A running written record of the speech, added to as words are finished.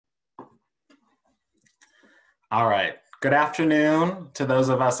All right. Good afternoon to those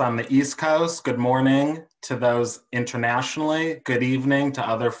of us on the East Coast. Good morning to those internationally. Good evening to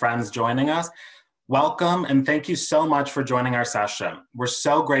other friends joining us. Welcome and thank you so much for joining our session. We're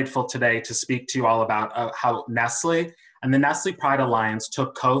so grateful today to speak to you all about how Nestlé and the Nestlé Pride Alliance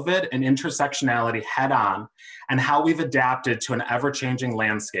took COVID and intersectionality head on and how we've adapted to an ever-changing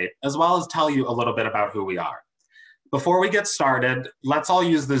landscape, as well as tell you a little bit about who we are. Before we get started, let's all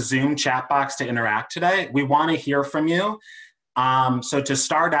use the Zoom chat box to interact today. We want to hear from you. So to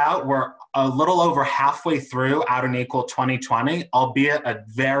start out, we're a little over halfway through Out and Equal 2020, albeit a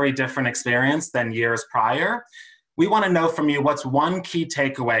very different experience than years prior. We want to know from you what's one key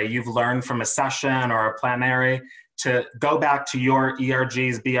takeaway you've learned from a session or a plenary to go back to your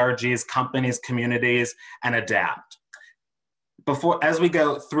ERGs, BRGs, companies, communities, and adapt. As we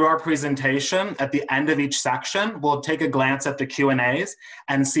go through our presentation, at the end of each section, we'll take a glance at the Q&As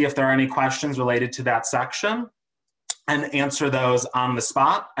and see if there are any questions related to that section and answer those on the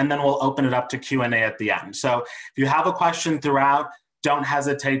spot, and then we'll open it up to Q&A at the end. So if you have a question throughout, don't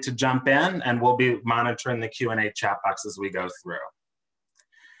hesitate to jump in, and we'll be monitoring the Q&A chat box as we go through.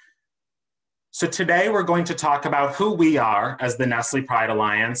 So today we're going to talk about who we are as the Nestlé Pride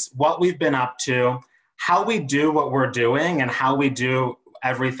Alliance, what we've been up to, how we do what we're doing, and how we do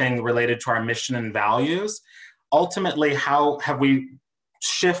everything related to our mission and values. Ultimately, how have we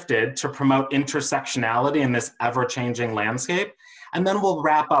shifted to promote intersectionality in this ever-changing landscape? And then we'll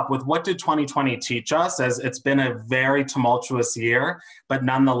wrap up with what did 2020 teach us, as it's been a very tumultuous year, but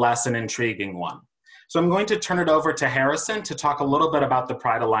nonetheless an intriguing one. So I'm going to turn it over to Harrison to talk a little bit about the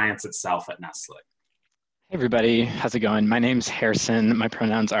Pride Alliance itself at Nestlé. Hey everybody, how's it going? My name's Harrison. My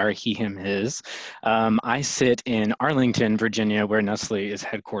pronouns are he, him, his. I sit in Arlington, Virginia, where Nestlé is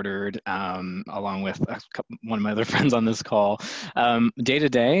headquartered, along with one of my other friends on this call. Day to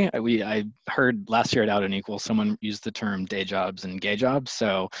day, I heard last year at Out and Equal, someone used the term day jobs and gay jobs.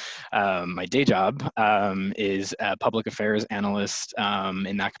 So my day job is a public affairs analyst.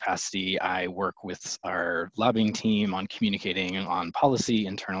 In that capacity, I work with our lobbying team on communicating on policy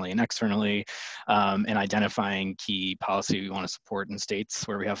internally and externally, and identifying key policy we want to support in states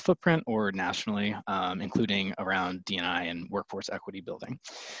where we have footprint or nationally, including around D&I and workforce equity building.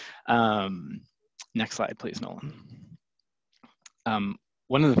 Next slide, please, Nolan.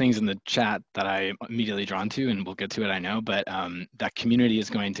 One of the things in the chat that I'm immediately drawn to, and we'll get to it, I know, but that community is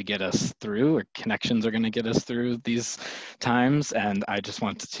going to get us through, or connections are going to get us through these times. And I just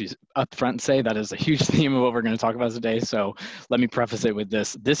want to upfront say that is a huge theme of what we're going to talk about today. So let me preface it with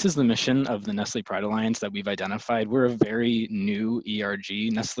this. This is the mission of the Nestlé Pride Alliance that we've identified. We're a very new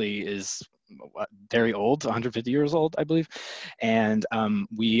ERG. Nestlé is very old, 150 years old, I believe. And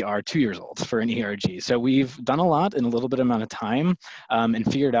we are 2 years old for an ERG. So we've done a lot in a little bit amount of time,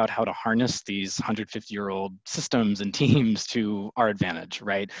 and figured out how to harness these 150-year-old systems and teams to our advantage,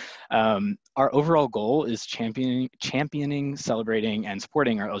 right? Our overall goal is championing, celebrating, and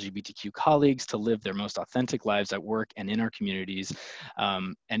supporting our LGBTQ colleagues to live their most authentic lives at work and in our communities,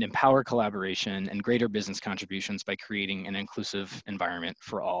 and empower collaboration and greater business contributions by creating an inclusive environment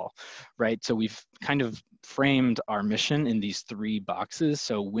for all, right? So we've kind of framed our mission in these three boxes.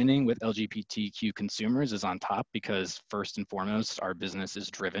 So winning with LGBTQ consumers is on top because first and foremost, our business is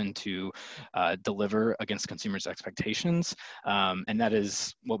driven to deliver against consumers' expectations. And that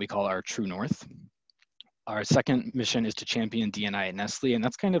is what we call our true north. Our second mission is to champion D&I at Nestlé, and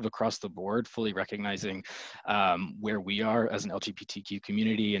that's kind of across the board, fully recognizing where we are as an LGBTQ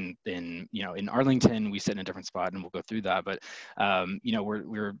community. And in Arlington, we sit in a different spot, and we'll go through that. But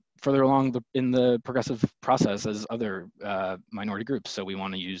we're further along in the progressive process as other minority groups, so we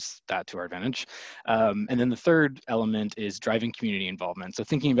want to use that to our advantage. And then the third element is driving community involvement. So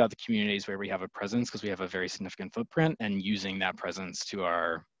thinking about the communities where we have a presence, because we have a very significant footprint, and using that presence to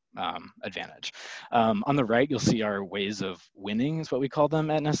our advantage. On the right, you'll see our ways of winning is what we call them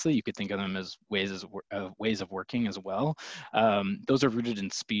at Nestlé. You could think of them as ways of working as well. Those are rooted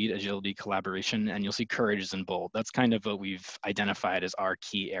in speed, agility, collaboration, and you'll see courage is in bold. That's kind of what we've identified as our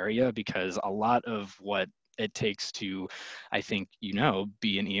key area, because a lot of what it takes to, I think,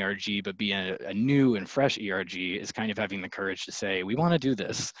 be an ERG, but be a new and fresh ERG is kind of having the courage to say, we want to do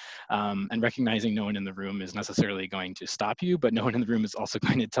this, and recognizing no one in the room is necessarily going to stop you, but no one in the room is also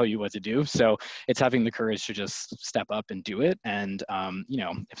going to tell you what to do. So it's having the courage to just step up and do it. And,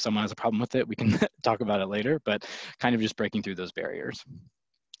 if someone has a problem with it, we can talk about it later, but kind of just breaking through those barriers.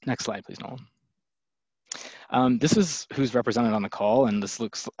 Next slide, please, Nolan. This is who's represented on the call, and this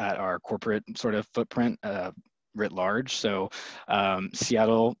looks at our corporate sort of footprint writ large. So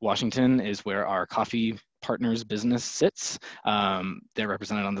Seattle, Washington is where our coffee partners business sits. They're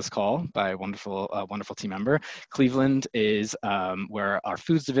represented on this call by a wonderful, wonderful team member. Cleveland is where our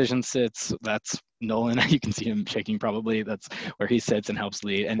foods division sits. That's Nolan, you can see him shaking probably. That's where he sits and helps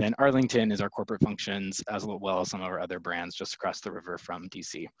lead. And then Arlington is our corporate functions, as well as some of our other brands just across the river from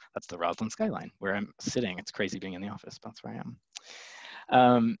DC. That's the Roslyn skyline where I'm sitting. It's crazy being in the office, but that's where I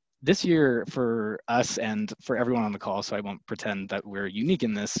am. This year for us and for everyone on the call, so I won't pretend that we're unique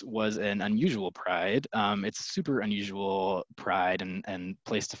in this, was an unusual Pride. It's a super unusual Pride and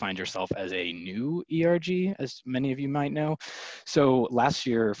place to find yourself as a new ERG, as many of you might know. So last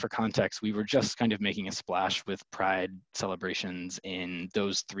year, for context, we were just kind of making a splash with Pride celebrations in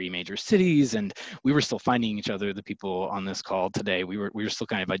those 3 major cities, and we were still finding each other, the people on this call today. We were still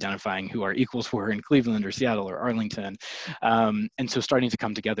kind of identifying who our equals were in Cleveland or Seattle or Arlington. And so starting to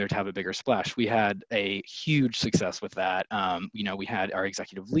come together to have a bigger splash. We had a huge success with that. We had our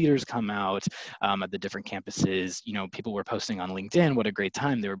executive leaders come out at the different campuses. People were posting on LinkedIn what a great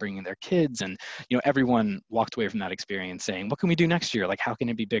time they were bringing their kids, and everyone walked away from that experience saying, what can we do next year? Like, how can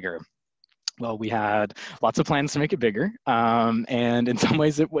it be bigger? Well, we had lots of plans to make it bigger, and in some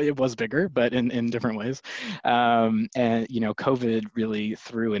ways it was bigger, but in different ways. And COVID really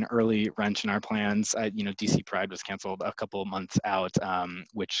threw an early wrench in our plans. DC Pride was canceled a couple months out,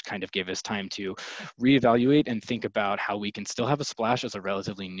 which kind of gave us time to reevaluate and think about how we can still have a splash as a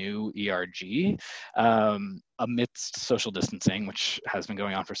relatively new ERG. Amidst social distancing, which has been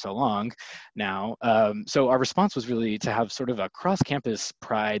going on for so long now. So our response was really to have sort of a cross-campus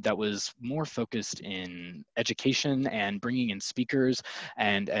Pride that was more focused in education and bringing in speakers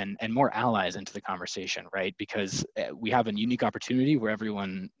and more allies into the conversation, right? Because we have a unique opportunity where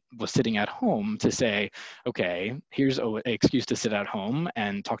everyone was sitting at home to say, okay, here's an excuse to sit at home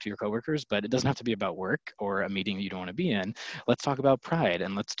and talk to your coworkers, but it doesn't have to be about work or a meeting that you don't want to be in. Let's talk about Pride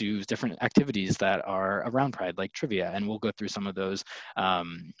and let's do different activities that are around Pride, like trivia, and we'll go through some of those a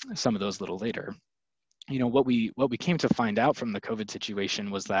little later. What we came to find out from the COVID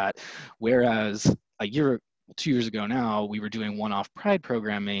situation was that whereas 2 years ago now, we were doing one-off Pride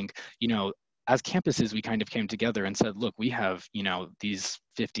programming, as campuses, we kind of came together and said, look, we have, these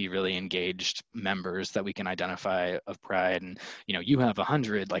 50 really engaged members that we can identify of Pride, and, you have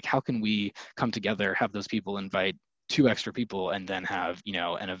 100, like, how can we come together, have those people invite 2 extra people, and then have,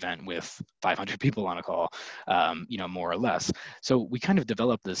 an event with 500 people on a call, more or less. So we kind of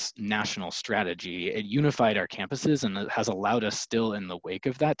developed this national strategy. It unified our campuses, and it has allowed us still in the wake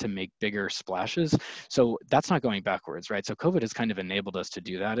of that to make bigger splashes. So that's not going backwards, right? So COVID has kind of enabled us to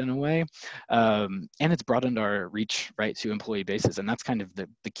do that in a way. And it's broadened our reach, right, to employee bases. And that's kind of the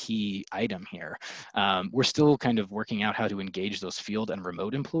key item here. We're still kind of working out how to engage those field and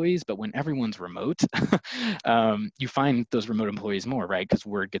remote employees, but when everyone's remote, you find those remote employees more, right? Because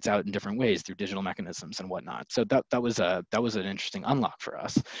word gets out in different ways through digital mechanisms and whatnot. So that was an interesting unlock for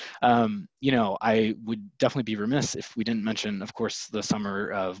us. I would definitely be remiss if we didn't mention, of course, the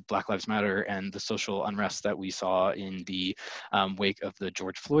summer of Black Lives Matter and the social unrest that we saw in the wake of the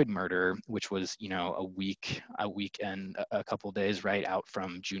George Floyd murder, which was, a week and a couple days right out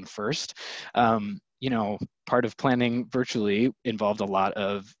from June 1st. Part of planning virtually involved a lot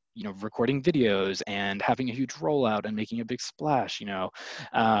of recording videos and having a huge rollout and making a big splash,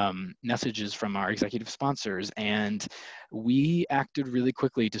 messages from our executive sponsors. And we acted really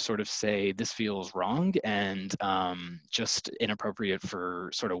quickly to sort of say, this feels wrong and just inappropriate for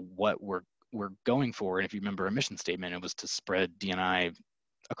sort of what we're going for. And if you remember our mission statement, it was to spread D&I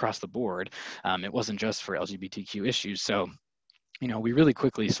across the board. It wasn't just for LGBTQ issues. So we really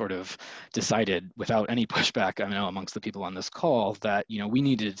quickly sort of decided without any pushback, amongst the people on this call, that, we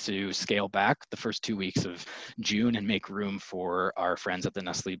needed to scale back the first 2 weeks of June and make room for our friends at the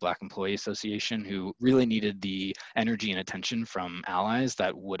Nestlé Black Employee Association, who really needed the energy and attention from allies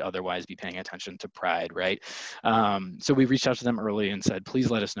that would otherwise be paying attention to Pride, right? So we reached out to them early and said,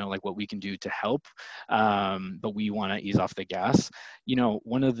 please let us know what we can do to help, but we want to ease off the gas.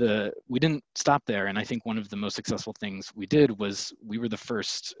 We didn't stop there, and I think one of the most successful things we did was we were the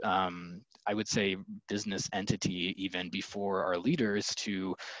first, I would say, business entity, even before our leaders,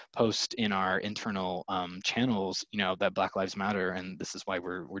 to post in our internal channels, that Black Lives Matter, and this is why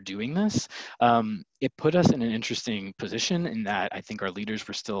we're doing this. It put us in an interesting position in that I think our leaders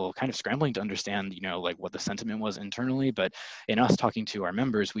were still kind of scrambling to understand, what the sentiment was internally, but in us talking to our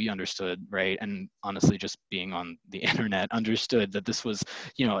members, we understood, right? And honestly, just being on the internet, understood that this was,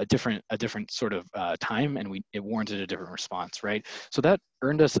 a different sort of time, and it warranted a different response, right? So that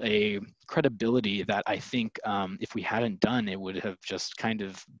earned us a credibility that I think if we hadn't done, it would have just kind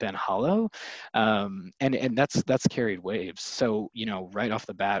of been hollow, and that's carried waves. So right off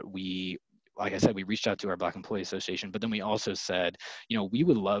the bat, we like I said, we reached out to our Black Employee Association, but then we also said, we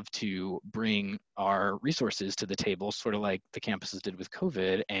would love to bring our resources to the table, sort of like the campuses did with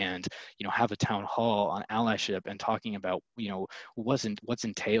COVID, and, have a town hall on allyship and talking about, what's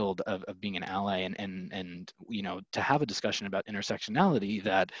entailed of being an ally, and to have a discussion about intersectionality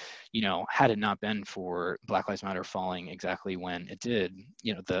that, had it not been for Black Lives Matter falling exactly when it did,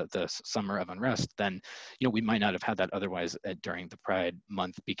 the summer of unrest, then, we might not have had that otherwise during the Pride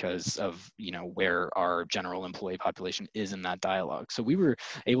month because of, where our general employee population is in that dialogue. So we were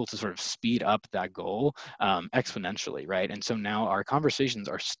able to sort of speed up that goal exponentially, right? And so now our conversations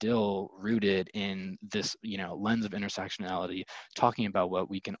are still rooted in this, lens of intersectionality, talking about what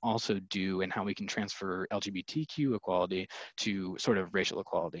we can also do and how we can transfer LGBTQ equality to sort of racial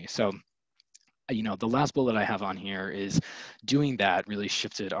equality. So the last bullet I have on here is doing that really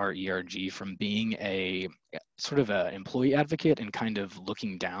shifted our ERG from being a sort of an employee advocate and kind of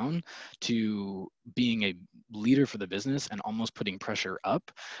looking down to being a leader for the business and almost putting pressure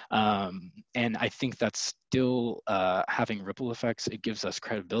up. And I think that's still having ripple effects. It gives us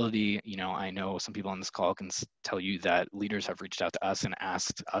credibility. I know some people on this call can tell you that leaders have reached out to us and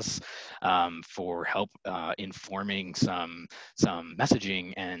asked us for help informing some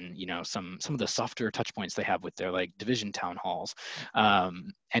messaging and some of the softer touch points they have with their like division town halls,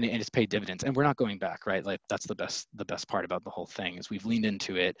 and it's paid dividends. And we're not going back, right? Like that's the best part about the whole thing is we've leaned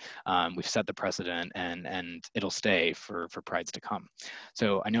into it. We've set the precedent, and it'll stay for prides to come.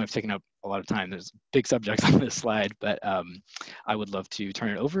 So I know I've taken up a lot of time. There's big subjects on this slide, but I would love to turn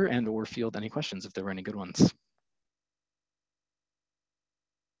it over and or field any questions if there were any good ones.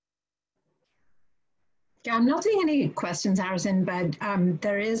 Yeah, I'm not seeing any questions, Harrison, but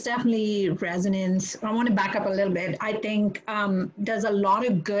there is definitely resonance. I want to back up a little bit. I think there's a lot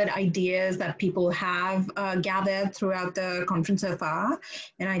of good ideas that people have gathered throughout the conference so far.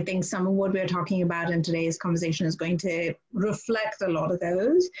 And I think some of what we're talking about in today's conversation is going to reflect a lot of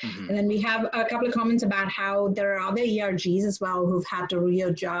those. Mm-hmm. And then we have a couple of comments about how there are other ERGs as well who've had to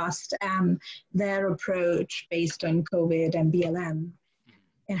readjust their approach based on COVID and BLM.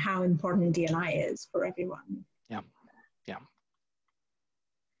 And how important D&I is for everyone. Yeah.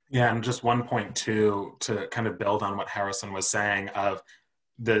 Yeah, and just 1.2 to kind of build on what Harrison was saying of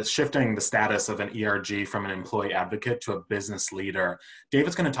the shifting the status of an ERG from an employee advocate to a business leader.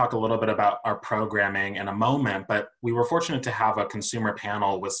 David's going to talk a little bit about our programming in a moment, but we were fortunate to have a consumer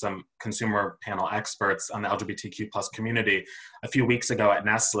panel with some consumer panel experts on the LGBTQ plus community a few weeks ago at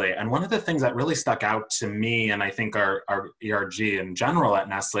Nestlé. And one of the things that really stuck out to me, and I think our ERG in general at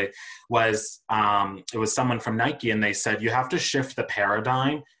Nestlé, was it was someone from Nike, and they said, you have to shift the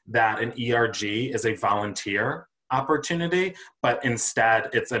paradigm that an ERG is a volunteer opportunity, but instead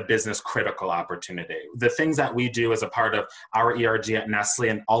it's a business critical opportunity. The things that we do as a part of our ERG at Nestle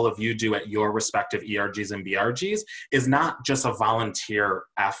and all of you do at your respective ERGs and BRGs is not just a volunteer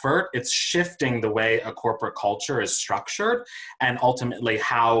effort. It's shifting the way a corporate culture is structured and ultimately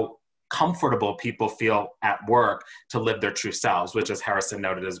how comfortable people feel at work to live their true selves, which, as Harrison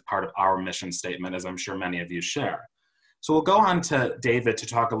noted, is part of our mission statement, as I'm sure many of you share. So we'll go on to David to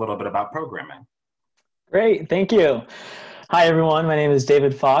talk a little bit about programming. Great, thank you. Hi, everyone. My name is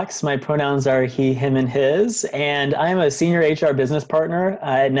David Fox. My pronouns are he, him, and his, and I'm a senior HR business partner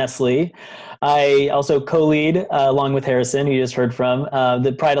at Nestlé. I also co-lead, along with Harrison, who you just heard from,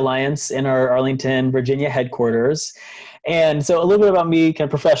 the Pride Alliance in our Arlington, Virginia headquarters. And so a little bit about me kind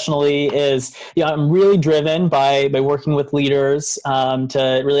of professionally is, I'm really driven by working with leaders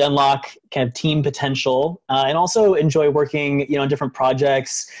to really unlock kind of team potential, and also enjoy working, on different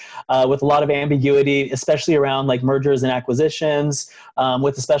projects with a lot of ambiguity, especially around like mergers and acquisitions,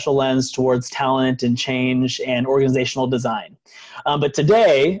 with a special lens towards talent and change and organizational design. But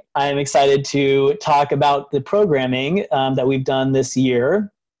today, I'm excited to talk about the programming that we've done this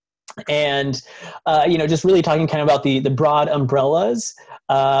year. And, just really talking kind of about the broad umbrellas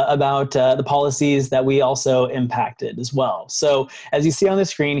about the policies that we also impacted as well. So as you see on the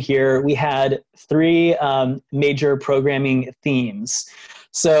screen here, we had 3 major programming themes.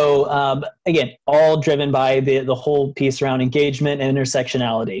 So again, all driven by the whole piece around engagement and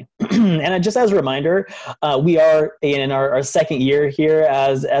intersectionality. And just as a reminder, we are in our second year here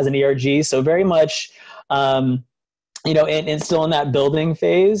as an ERG, so very much and still in that building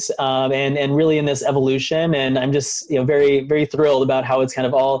phase, and really in this evolution. And I'm just, very, very thrilled about how it's kind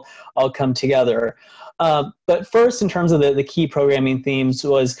of all come together. But first, in terms of the key programming themes,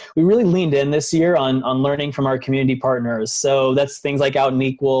 was we really leaned in this year on learning from our community partners. So that's things like Out and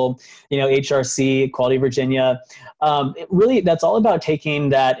Equal, HRC, Equality Virginia. Really, that's all about taking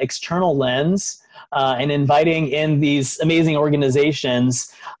that external lens and inviting in these amazing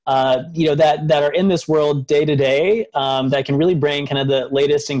organizations, that are in this world day to day, that can really bring kind of the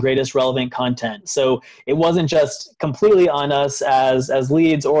latest and greatest relevant content. So it wasn't just completely on us as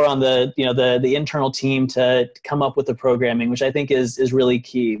leads or on the internal team to come up with the programming, which I think is really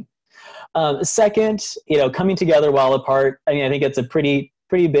key. Second, coming together while apart. I think it's a pretty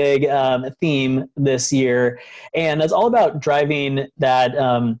big theme this year, and it's all about driving that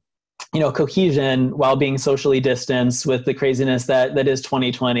cohesion while being socially distanced with the craziness that is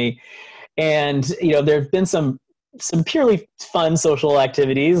 2020. And there have been some purely fun social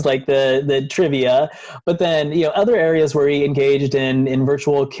activities like the trivia, but then other areas where we engaged in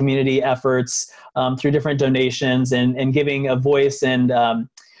virtual community efforts through different donations and giving a voice and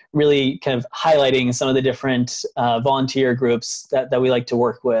really kind of highlighting some of the different volunteer groups that we like to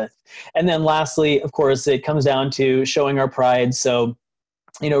work with. And then lastly, of course, it comes down to showing our pride. So,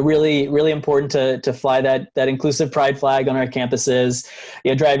 really, really important to fly that inclusive pride flag on our campuses,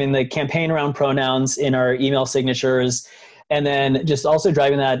 driving the campaign around pronouns in our email signatures, and then just also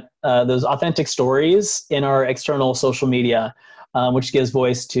driving that those authentic stories in our external social media, which gives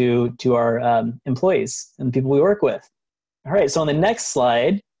voice to our employees and the people we work with. All right, so on the next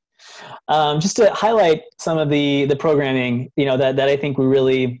slide, just to highlight some of the programming, that I think we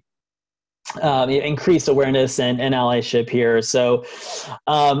really increased awareness and allyship here. So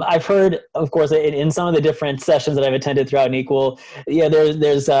I've heard, of course, in some of the different sessions that I've attended throughout Equal,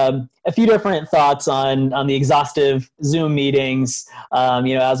 there's a few different thoughts on the exhaustive Zoom meetings,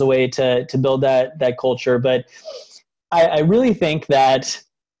 as a way to build that culture. But I really think that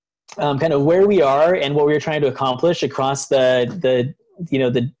kind of where we are and what we're trying to accomplish across the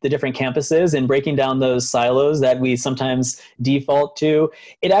different campuses and breaking down those silos that we sometimes default to,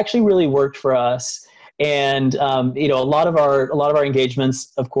 it actually really worked for us. And a lot of our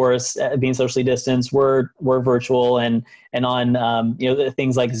engagements, of course, being socially distanced, were virtual and on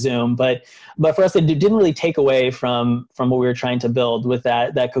things like Zoom. But for us, it didn't really take away from what we were trying to build with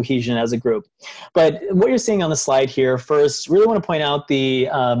that cohesion as a group. But what you're seeing on the slide here, first, really want to point out the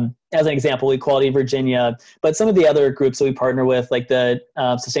as an example, Equality Virginia, but some of the other groups that we partner with, like the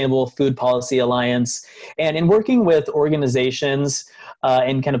Sustainable Food Policy Alliance, and in working with organizations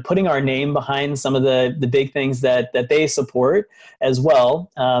and kind of putting our name behind some of the big things that they support as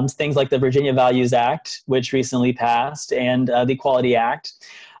well, things like the Virginia Values Act, which recently passed, and the Equality Act.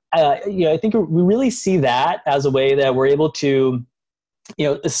 I think we really see that as a way that we're able to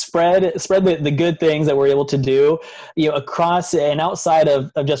spread the good things that we're able to do, across and outside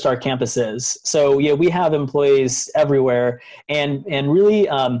of just our campuses. So, we have employees everywhere, and really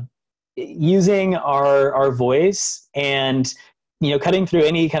using our voice and, cutting through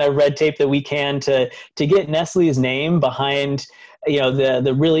any kind of red tape that we can to get Nestlé's name behind,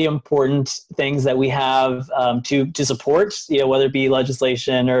 the really important things that we have to support, whether it be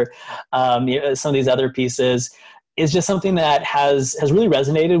legislation or some of these other pieces, is just something that has really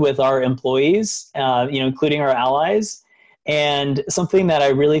resonated with our employees, including our allies, and something that I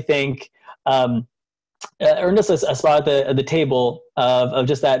really think earned us a spot at the table of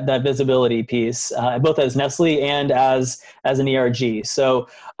just that visibility piece, both as Nestlé and as an ERG. So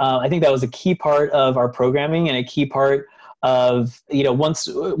I think that was a key part of our programming and a key part of,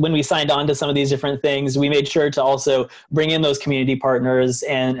 when we signed on to some of these different things, we made sure to also bring in those community partners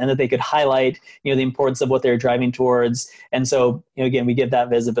and that they could highlight, the importance of what they're driving towards. And so, again, we give that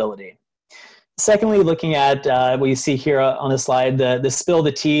visibility. Secondly, looking at what you see here on the slide, the Spill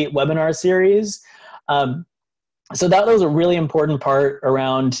the Tea webinar series. So that was a really important part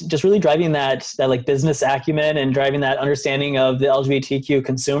around just really driving that like business acumen and driving that understanding of the LGBTQ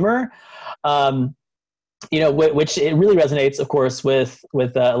consumer. Which it really resonates, of course, with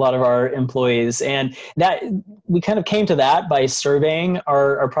a lot of our employees. And that we kind of came to that by surveying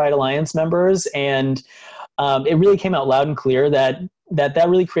our Pride Alliance members. And it really came out loud and clear that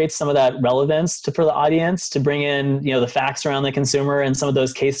really creates some of that relevance for the audience to bring in, the facts around the consumer and some of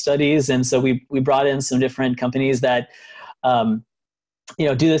those case studies. And so we brought in some different companies that,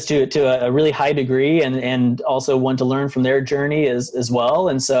 do this to a really high degree and also want to learn from their journey as well.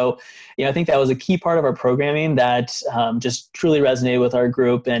 And so, I think that was a key part of our programming that just truly resonated with our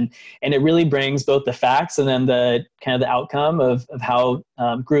group, and it really brings both the facts and then the kind of the outcome of how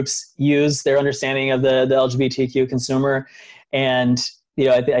groups use their understanding of the LGBTQ consumer. And,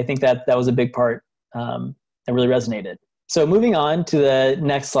 I think that was a big part that really resonated. So moving on to the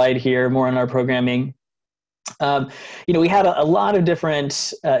next slide here, more on our programming. We had a lot of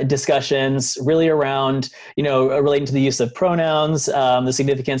different discussions really around, relating to the use of pronouns, the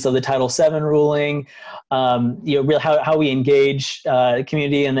significance of the Title VII ruling, really how we engage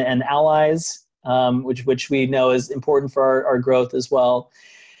community and allies which we know is important for our growth as well.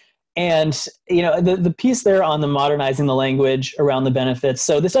 And, the piece there on the modernizing the language around the benefits.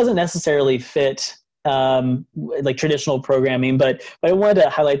 So this doesn't necessarily fit like traditional programming, but I wanted to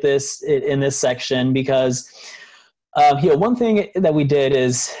highlight this in this section because one thing that we did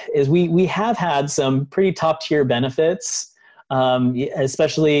is we have had some pretty top tier benefits,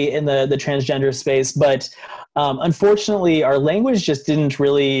 especially in the transgender space, but unfortunately our language just didn't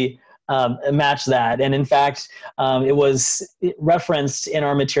really match that. And in fact, it was referenced in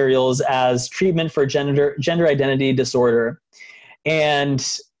our materials as treatment for gender identity disorder. And,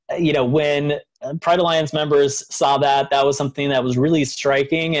 when Pride Alliance members saw that was something that was really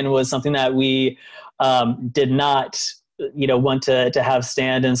striking and was something that we did not, want to have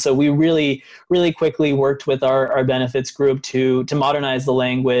stand. And so we really, really quickly worked with our benefits group to modernize the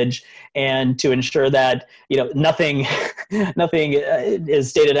language and to ensure that, nothing is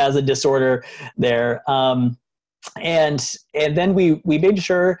stated as a disorder there. And then we made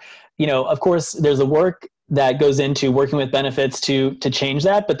sure, of course, there's a work that goes into working with benefits to change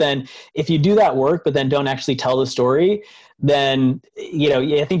that. But then if you do that work, but then don't actually tell the story, then,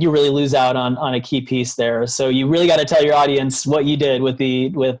 I think you really lose out on a key piece there. So you really got to tell your audience what you did with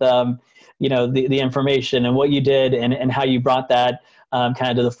the information and what you did and how you brought that kind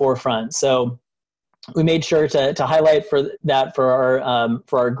of to the forefront. So we made sure to highlight for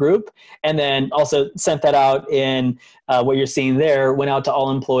our group, and then also sent that out in what you're seeing there, went out to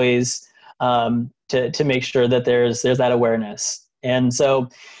all employees to make sure that there's that awareness. And so,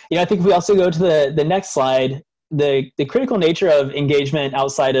 I think if we also go to the next slide, the critical nature of engagement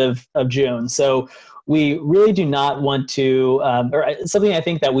outside of June. So we really do not want to, or something I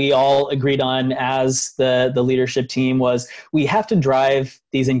think that we all agreed on as the leadership team was, we have to drive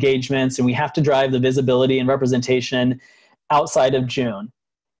these engagements and we have to drive the visibility and representation outside of June.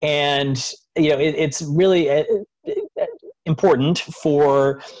 And, it's really important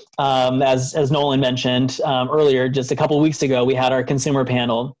for, as Nolan mentioned earlier, just a couple of weeks ago, we had our consumer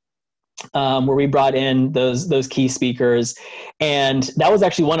panel where we brought in those key speakers. And that was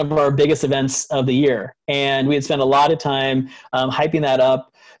actually one of our biggest events of the year. And we had spent a lot of time hyping that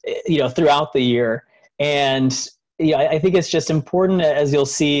up, throughout the year. And I think it's just important, as you'll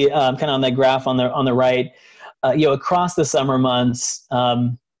see kind of on that graph on the right, across the summer months,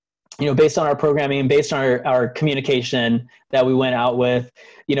 based on our programming and based on our communication that we went out with,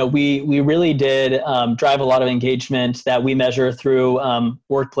 we really did drive a lot of engagement that we measure through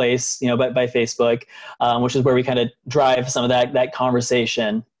Workplace, by Facebook, which is where we kind of drive some of that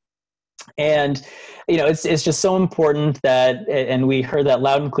conversation. And, it's just so important that, and we heard that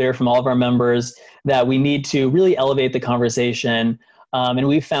loud and clear from all of our members, that we need to really elevate the conversation. And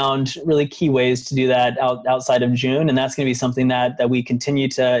we found really key ways to do that outside of June. And that's going to be something that we continue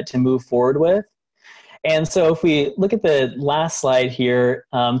to move forward with. And so if we look at the last slide here,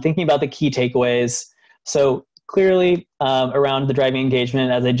 thinking about the key takeaways. So clearly around the driving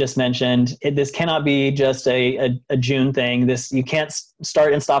engagement, as I just mentioned, this cannot be just a June thing. You can't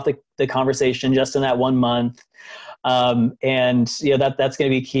start and stop the conversation just in that 1 month. And that's going to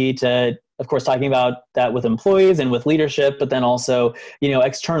be key to, of course, talking about that with employees and with leadership, but then also,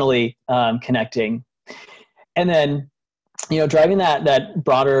 externally connecting. And then, driving that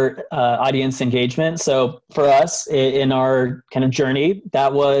broader audience engagement. So for us in our kind of journey,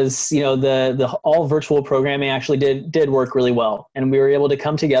 that was, the all virtual programming actually did work really well. And we were able to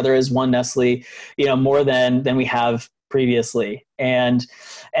come together as one Nestlé, more than we have previously. And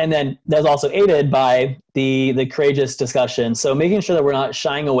then that's also aided by the courageous discussion. So making sure that we're not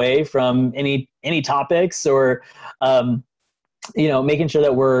shying away from any topics or, making sure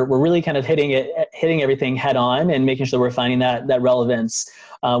that we're really kind of hitting everything head on and making sure we're finding that relevance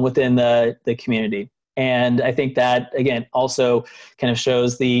within the community. And I think that, again, also kind of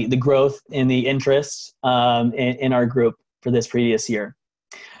shows the growth in the interest in our group for this previous year.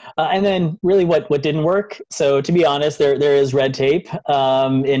 And then really what didn't work. So to be honest, there is red tape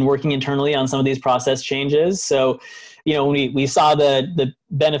in working internally on some of these process changes. So, when we saw the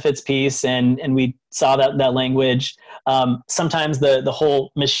benefits piece and we saw that language, sometimes the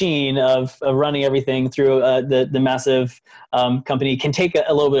whole machine of running everything through the massive company can take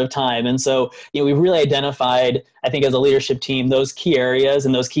a little bit of time. And so, we've really identified, I think as a leadership team, those key areas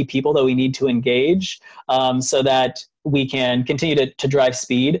and those key people that we need to engage so that we can continue to drive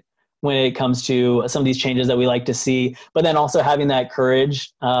speed when it comes to some of these changes that we like to see, but then also having that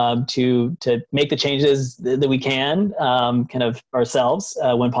courage to make the changes that we can kind of ourselves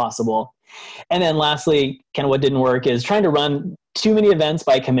when possible. And then lastly, kind of what didn't work is trying to run too many events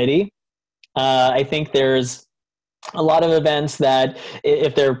by committee. I think there's a lot of events that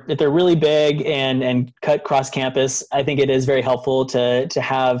if they're really big and cut cross campus, I think it is very helpful to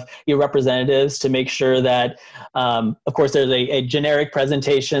have your representatives to make sure that, of course, there's a generic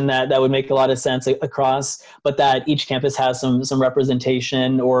presentation that would make a lot of sense across, but that each campus has some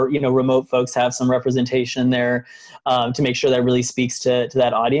representation, or remote folks have some representation there to make sure that really speaks to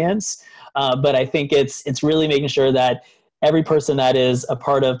that audience. But I think it's really making sure that every person that is a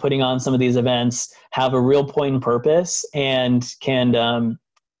part of putting on some of these events have a real point and purpose, and can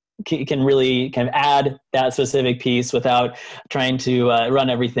really kind of add that specific piece without trying to run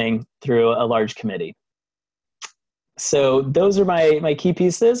everything through a large committee. So those are my key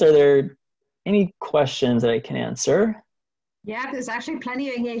pieces. Are there any questions that I can answer? Yeah, there's actually plenty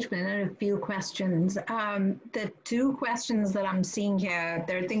of engagement and a few questions. The two questions that I'm seeing here,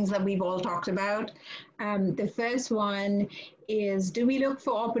 they're things that we've all talked about. The first one is, do we look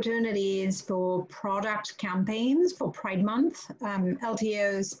for opportunities for product campaigns for Pride Month,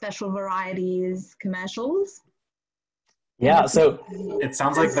 LTOs, special varieties, commercials? Yeah, so it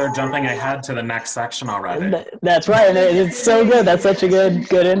sounds like they're jumping ahead to the next section already. That's right, and it's so good. That's such a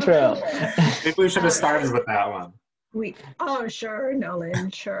good intro. Maybe we should have started with that one. Oh, sure, Nolan,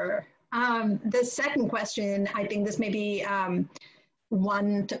 sure. The second question, I think this may be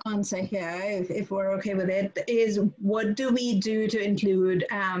one to answer here, if we're okay with it, is what do we do to include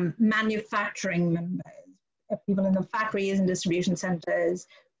manufacturing members, people in the factories and distribution centers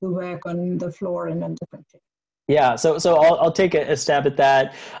who work on the floor and on different things? Yeah, so I'll take a stab at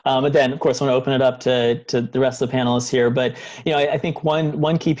that, but then of course I want to open it up to the rest of the panelists here. But I think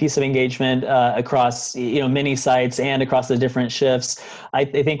one key piece of engagement across many sites and across the different shifts, I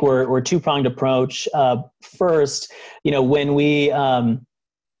think we're two-pronged approach. First, when we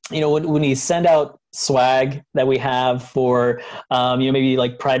when we send out swag that we have for maybe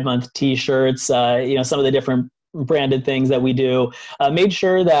like Pride Month T-shirts, some of the different branded things that we do, made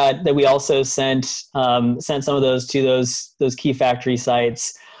sure that we also sent some of those to those key factory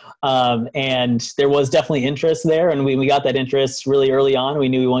sites, and there was definitely interest there, and we got that interest really early on. We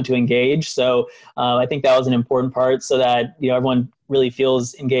knew we wanted to engage, so I think that was an important part, so that everyone really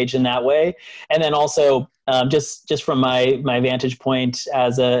feels engaged in that way. And then also just from my vantage point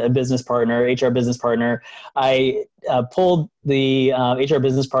as a business partner, HR business partner, I pulled the HR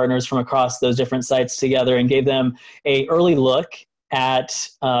business partners from across those different sites together and gave them a early look at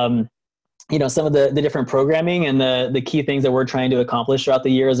some of the different programming and the key things that we're trying to accomplish throughout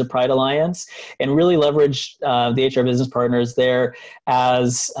the year as a Pride Alliance, and really leverage the HR business partners there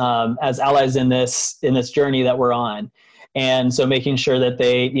as allies in this journey that we're on. And so making sure that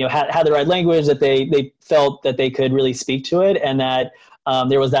they had the right language, that they felt that they could really speak to it, and that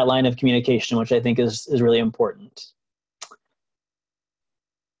there was that line of communication, which I think is really important.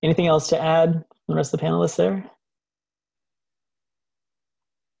 Anything else to add from the rest of the panelists there?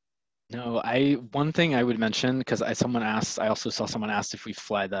 No, one thing I would mention, because I also saw someone asked if we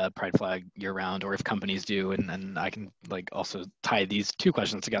fly the pride flag year round, or if companies do, and then I can also tie these two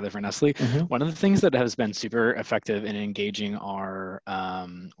questions together for Nestlé. Mm-hmm. One of the things that has been super effective in engaging our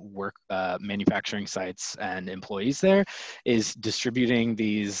manufacturing sites and employees there is distributing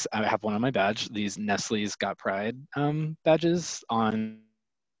these. I have one on my badge, these Nestlé's Got Pride badges on.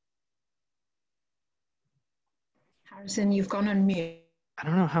 Harrison, you've gone on mute. I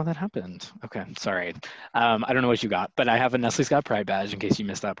don't know how that happened. Okay, sorry. I don't know what you got, but I have a Nestlé's Got Pride badge in case you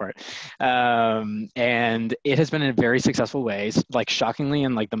missed that part. And it has been in a very successful way, shockingly,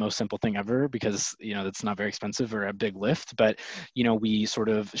 and the most simple thing ever, because, it's not very expensive or a big lift, but, we sort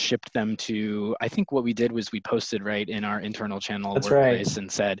of shipped them to, I think what we did was we posted right in our internal channel workplace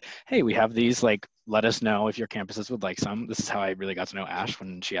and said, hey, we have these, let us know if your campuses would like some. This is how I really got to know Ash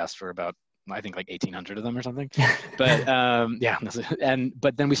when she asked for about, I think 1,800 of them or something, but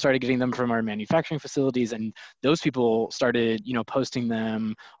but then we started getting them from our manufacturing facilities, and those people started, posting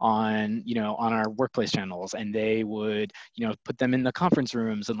them on, on our workplace channels, and they would, put them in the conference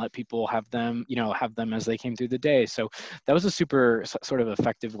rooms and let people have them, have them as they came through the day. So that was a super sort of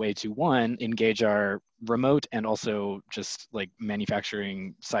effective way to, one, engage our remote and also just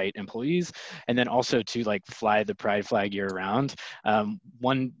manufacturing site employees, and then also to fly the pride flag year round.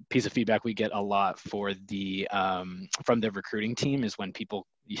 One piece of feedback we get a lot for the from the recruiting team is when people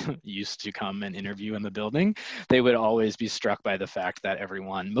used to come and interview in the building, they would always be struck by the fact that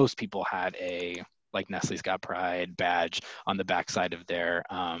most people had a Nestlé's Got Pride badge on the backside of their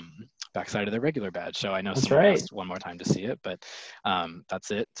regular badge. So I know someone asked one more time to see it, but that's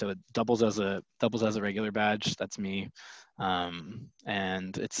it. So it doubles as a regular badge. That's me.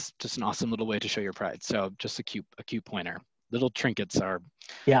 And it's just an awesome little way to show your pride. So just a cute pointer. little trinkets are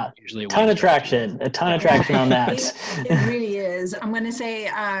usually a ton of traction on that. It really is. I'm going to say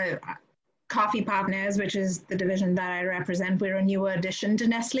Coffee Partners, which is the division that I represent, we're a newer addition to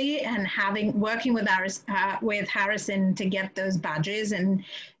Nestlé, and working with Harrison to get those badges and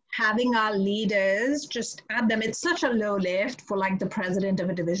having our leaders just add them. It's such a low lift for like the president of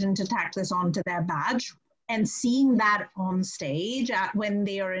a division to tack this onto their badge, and seeing that on stage when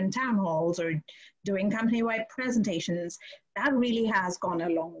they are in town halls or doing company-wide presentations, that really has gone a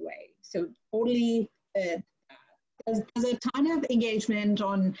long way. So totally, there's a ton of engagement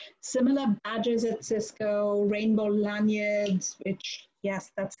on similar badges at Cisco, rainbow lanyards, which,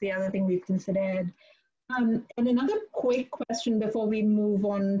 yes, that's the other thing we've considered. And another quick question before we move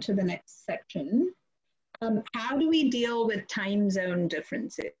on to the next section. How do we deal with time zone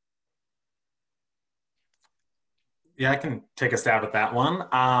differences? Yeah, I can take a stab at that one.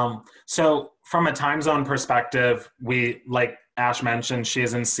 So from a time zone perspective, like Ash mentioned, she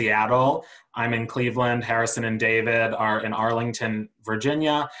is in Seattle. I'm in Cleveland. Harrison and David are in Arlington,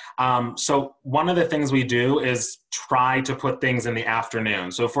 Virginia. So one of the things we do is try to put things in the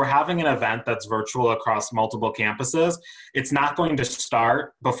afternoon. So if we're having an event that's virtual across multiple campuses, it's not going to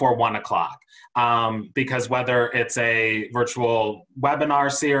start before 1 o'clock. Because whether it's a virtual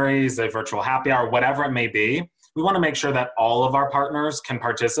webinar series, a virtual happy hour, whatever it may be, we want to make sure that all of our partners can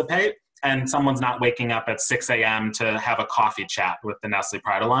participate and someone's not waking up at 6 a.m. to have a coffee chat with the Nestlé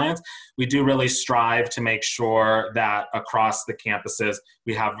Pride Alliance. We do really strive to make sure that across the campuses,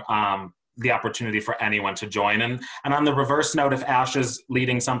 we have the opportunity for anyone to join. And on the reverse note, if Ash is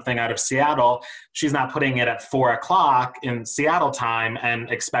leading something out of Seattle, she's not putting it at 4 o'clock in Seattle time and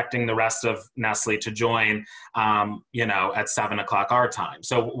expecting the rest of Nestlé to join, at 7 o'clock our time.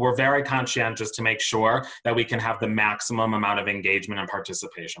 So we're very conscientious to make sure that we can have the maximum amount of engagement and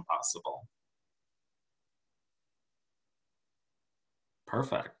participation possible.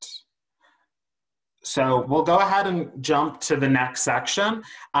 Perfect. So we'll go ahead and jump to the next section,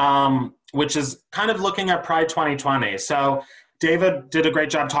 which is kind of looking at Pride 2020. So David did a great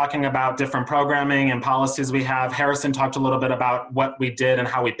job talking about different programming and policies we have. Harrison talked a little bit about what we did and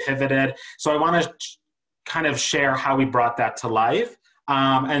how we pivoted. So I want to kind of share how we brought that to life,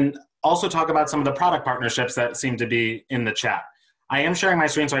 and also talk about some of the product partnerships that seem to be in the chat. I am sharing my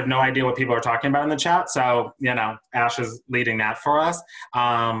screen, so I have no idea what people are talking about in the chat. So, Ash is leading that for us.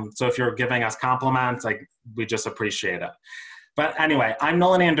 So if you're giving us compliments, we just appreciate it. But anyway, I'm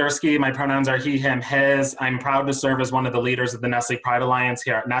Nolan Andersky. My pronouns are he, him, his. I'm proud to serve as one of the leaders of the Nestlé Pride Alliance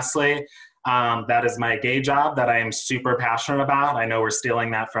here at Nestlé. That is my gay job that I am super passionate about. I know we're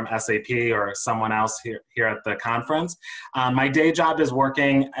stealing that from SAP or someone else here at the conference. My day job is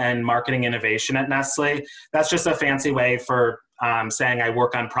working in marketing innovation at Nestlé. That's just a fancy way for saying I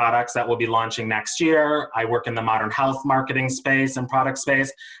work on products that will be launching next year. I work in the modern health marketing space and product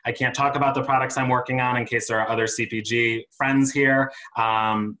space. I can't talk about the products I'm working on in case there are other CPG friends here,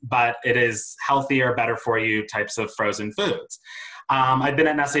 but it is healthier, better for you types of frozen foods. I've been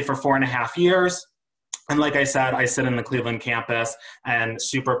at Nestlé for 4.5 years. And like I said, I sit in the Cleveland campus and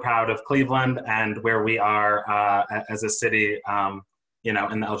super proud of Cleveland and where we are as a city, in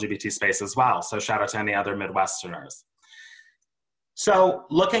the LGBT space as well. So shout out to any other Midwesterners. So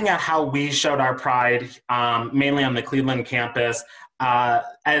looking at how we showed our pride, mainly on the Cleveland campus,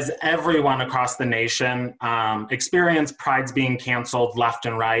 as everyone across the nation experienced prides being canceled left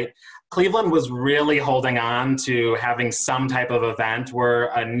and right, Cleveland was really holding on to having some type of event. We're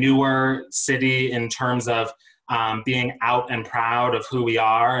a newer city in terms of being out and proud of who we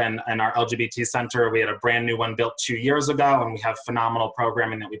are, and our LGBT center, we had a brand new one built 2 years ago, and we have phenomenal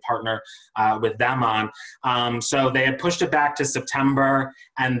programming that we partner with them on. So they had pushed it back to September,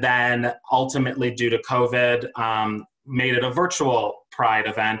 and then ultimately due to COVID, made it a virtual Pride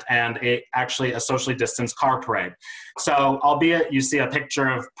event and actually a socially distanced car parade. So albeit you see a picture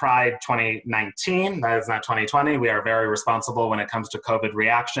of Pride 2019, that is not 2020, we are very responsible when it comes to COVID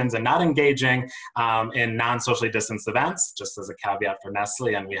reactions and not engaging in non-socially distanced events, just as a caveat for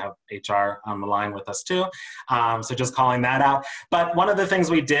Nestlé, and we have HR on the line with us too. So just calling that out. But one of the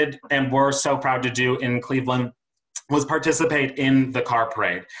things we did and we're so proud to do in Cleveland was participate in the car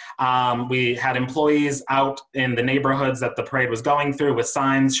parade. We had employees out in the neighborhoods that the parade was going through with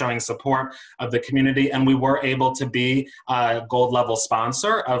signs showing support of the community, and we were able to be a gold level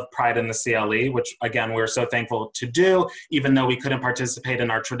sponsor of Pride in the CLE, which again, we're so thankful to do, even though we couldn't participate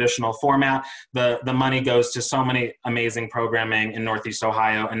in our traditional format. The money goes to so many amazing programming in Northeast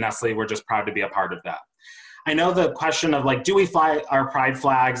Ohio, and Nestlé, we're just proud to be a part of that. I know the question of like, do we fly our pride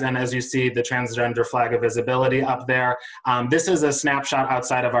flags? And as you see, the transgender flag of visibility up there. This is a snapshot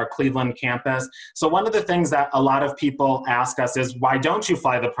outside of our Cleveland campus. So one of the things that a lot of people ask us is, why don't you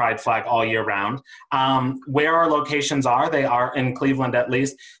fly the pride flag all year round? Where our locations are, they are in Cleveland at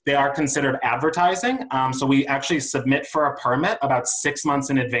least, they are considered advertising. So we actually submit for a permit about 6 months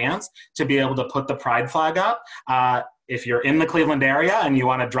in advance to be able to put the pride flag up. If you're in the Cleveland area and you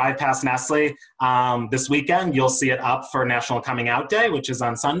want to drive past Nestlé this weekend, you'll see it up for National Coming Out Day, which is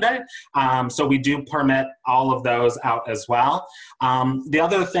on Sunday. So we do permit all of those out as well. The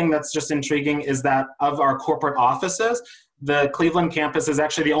other thing that's just intriguing is that of our corporate offices, the Cleveland campus is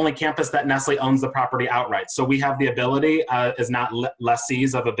actually the only campus that Nestlé owns the property outright. So we have the ability, as not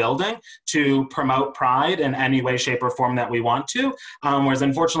lessees of a building, to promote pride in any way, shape, or form that we want to. Whereas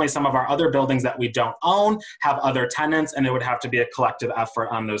unfortunately, some of our other buildings that we don't own have other tenants, and it would have to be a collective effort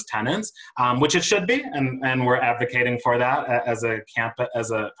on those tenants, which it should be, and we're advocating for that as a campus, as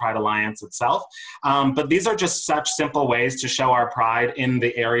a Pride Alliance itself. But these are just such simple ways to show our pride in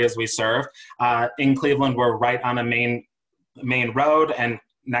the areas we serve. In Cleveland, we're right on a main road and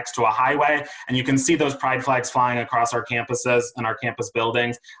next to a highway, and you can see those pride flags flying across our campuses and our campus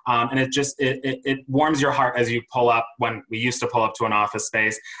buildings, and it warms your heart as you pull up, when we used to pull up to an office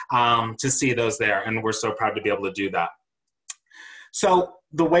space, to see those there, and we're so proud to be able to do that. So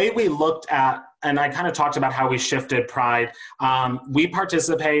the way we looked at, and I kind of talked about how we shifted pride, we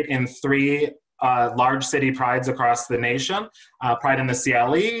participate in 3 large city prides across the nation, Pride in the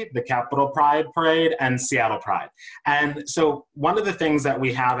CLE, the Capitol Pride Parade, and Seattle Pride. And so one of the things that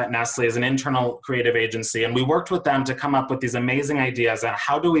we have at Nestlé is an internal creative agency, and we worked with them to come up with these amazing ideas on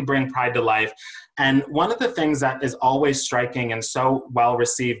how do we bring pride to life. And one of the things that is always striking and so well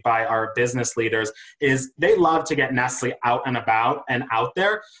received by our business leaders is they love to get Nestlé out and about and out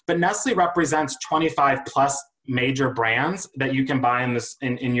there, but Nestlé represents 25 plus major brands that you can buy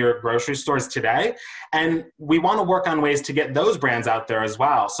in your grocery stores today. And we want to work on ways to get those brands out there as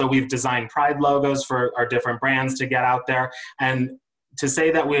well. So we've designed pride logos for our different brands to get out there. And to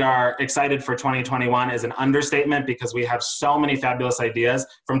say that we are excited for 2021 is an understatement, because we have so many fabulous ideas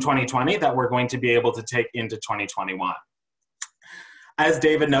from 2020 that we're going to be able to take into 2021. As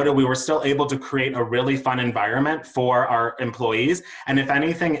David noted, we were still able to create a really fun environment for our employees. And if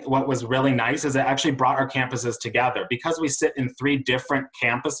anything, what was really nice is it actually brought our campuses together, because we sit in 3 different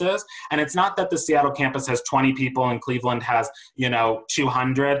campuses. And it's not that the Seattle campus has 20 people and Cleveland has,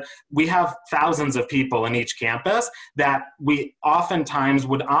 200. We have thousands of people in each campus that we oftentimes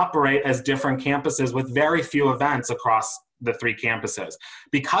would operate as different campuses with very few events across the 3 campuses.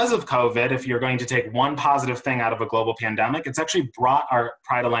 Because of COVID, if you're going to take one positive thing out of a global pandemic, it's actually brought our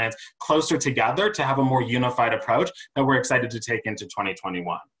Pride Alliance closer together to have a more unified approach that we're excited to take into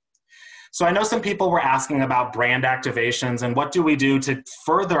 2021. So I know some people were asking about brand activations and what do we do to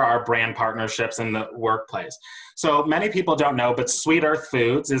further our brand partnerships in the workplace. So many people don't know, but Sweet Earth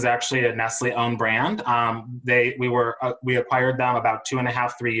Foods is actually a Nestlé-owned brand. We acquired them about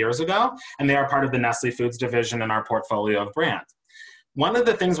 2.5–3 years ago, and they are part of the Nestlé Foods division in our portfolio of brands. One of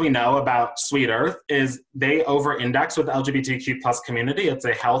the things we know about Sweet Earth is they over-index with the LGBTQ plus community. It's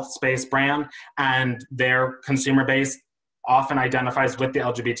a health space brand, and their consumer base often identifies with the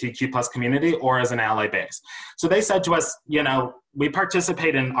LGBTQ plus community or as an ally base. So they said to us, we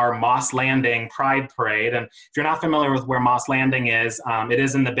participate in our Moss Landing Pride Parade. And if you're not familiar with where Moss Landing is, it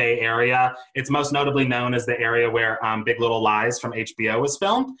is in the Bay Area. It's most notably known as the area where Big Little Lies from HBO was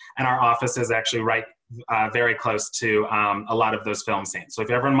filmed. And our office is actually very close to a lot of those film scenes. So if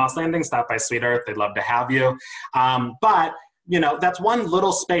you're ever in Moss Landing, stop by Sweet Earth. They'd love to have you. But that's one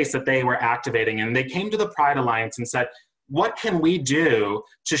little space that they were activating. And they came to the Pride Alliance and said, what can we do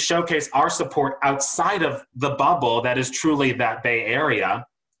to showcase our support outside of the bubble that is truly that Bay Area,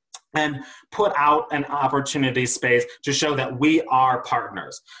 and put out an opportunity space to show that we are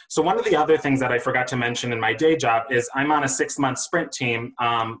partners? So one of the other things that I forgot to mention in my day job is I'm on a 6-month sprint team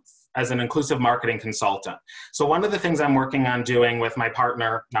as an inclusive marketing consultant. So one of the things I'm working on doing with my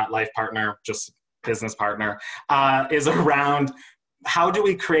partner, not life partner, just business partner, is around how do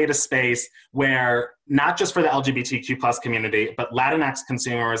we create a space where not just for the LGBTQ plus community, but Latinx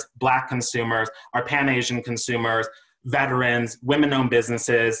consumers, Black consumers, our Pan-Asian consumers, veterans, women-owned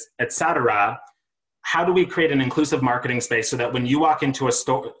businesses, et cetera, how do we create an inclusive marketing space so that when you walk into a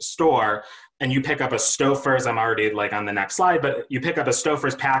store and you pick up a Stouffer's, I'm already on the next slide, but you pick up a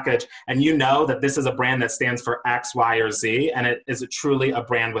Stouffer's package and you know that this is a brand that stands for X, Y, or Z, and it is truly a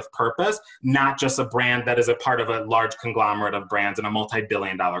brand with purpose, not just a brand that is a part of a large conglomerate of brands and a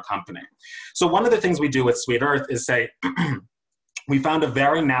multi-billion-dollar company. So one of the things we do with Sweet Earth is say, we found a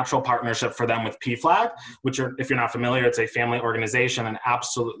very natural partnership for them with PFLAG, which are, if you're not familiar, it's a family organization, an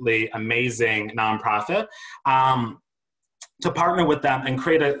absolutely amazing nonprofit, to partner with them and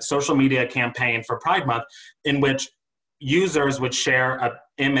create a social media campaign for Pride Month in which users would share an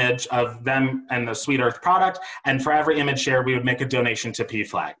image of them and the Sweet Earth product, and for every image shared, we would make a donation to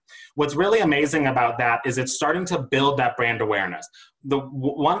PFLAG. What's really amazing about that is it's starting to build that brand awareness. The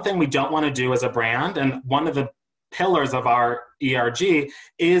one thing we don't want to do as a brand, and one of the pillars of our ERG,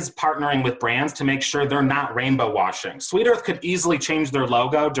 is partnering with brands to make sure they're not rainbow washing. Sweet Earth could easily change their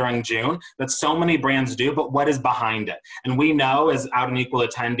logo during June, that so many brands do, but what is behind it? And we know, as out and equal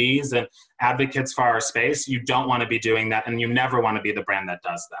attendees and advocates for our space, you don't want to be doing that, and you never want to be the brand that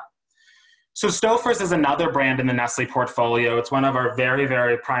does that. So Stouffer's is another brand in the Nestlé portfolio. It's one of our very,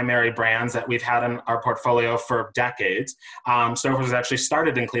 very primary brands that we've had in our portfolio for decades. Stouffer's actually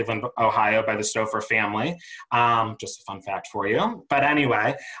started in Cleveland, Ohio by the Stauffer family. Just a fun fact for you. But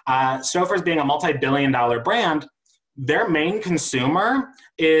anyway, Stouffer's being a multi-billion-dollar brand, their main consumer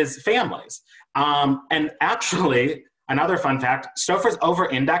is families. And actually, another fun fact, Stouffer's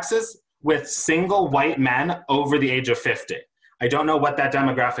over-indexes with single white men over the age of 50. I don't know what that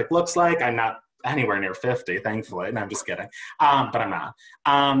demographic looks like. I'm not anywhere near 50, thankfully. No, I'm just kidding. But I'm not.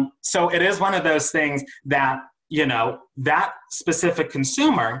 So it is one of those things that, you know, that specific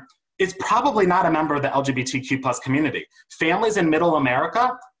consumer is probably not a member of the LGBTQ plus community. Families in middle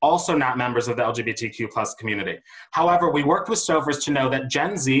America, also not members of the LGBTQ plus community. However, we worked with Stouffer's to know that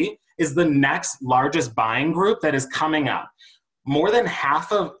Gen Z is the next largest buying group that is coming up. More than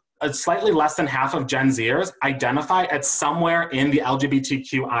half of slightly less than half of Gen Zers identify as somewhere in the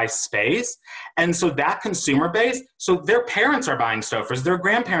LGBTQI space. And so that consumer base, so their parents are buying Stouffer's, their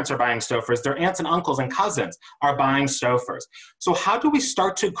grandparents are buying Stouffer's, their aunts and uncles and cousins are buying Stouffer's. So how do we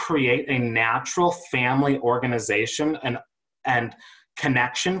start to create a natural family organization and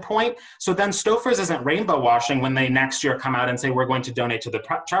connection point? So then Stouffer's isn't rainbow washing when they next year come out and say, we're going to donate to the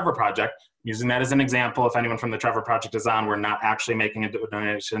Trevor Project. Using that as an example, if anyone from the Trevor Project is on, we're not actually making a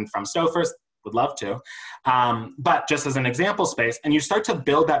donation from Stouffer's, would love to, but just as an example space, and you start to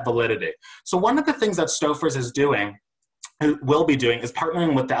build that validity. So one of the things that Stouffer's is doing, will be doing, is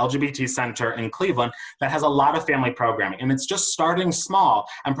partnering with the LGBT Center in Cleveland that has a lot of family programming. And it's just starting small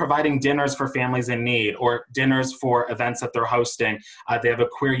and providing dinners for families in need or dinners for events that they're hosting. They have a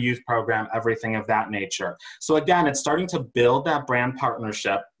queer youth program, everything of that nature. So again, it's starting to build that brand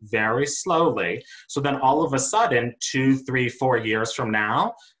partnership very slowly. So then all of a sudden, 2, 3, 4 years from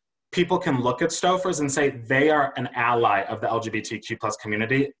now, people can look at Stouffer's and say they are an ally of the LGBTQ plus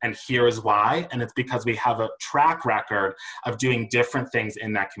community, and here is why, and it's because we have a track record of doing different things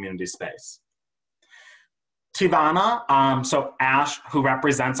in that community space. Tivana, so Ash, who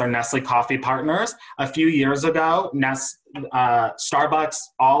represents our Nestle coffee partners, a few years ago, Starbucks,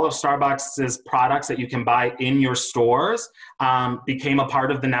 all of Starbucks' products that you can buy in your stores became a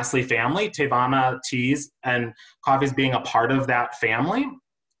part of the Nestle family, Tivana teas and coffees being a part of that family.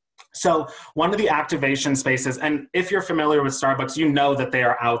 So one of the activation spaces, and if you're familiar with Starbucks, you know that they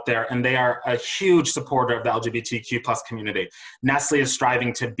are out there and they are a huge supporter of the LGBTQ plus community. Nestle is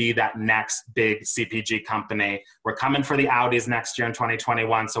striving to be that next big CPG company. We're coming for the Audis next year in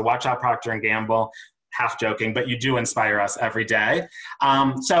 2021, so watch out, Procter & Gamble. Half joking, but you do inspire us every day.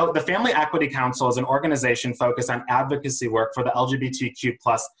 So the Family Equity Council is an organization focused on advocacy work for the LGBTQ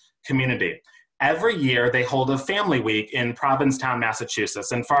plus community. Every year, they hold a family week in Provincetown,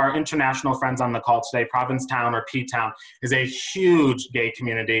 Massachusetts. And for our international friends on the call today, Provincetown or P-Town is a huge gay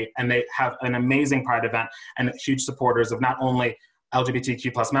community, and they have an amazing Pride event and huge supporters of not only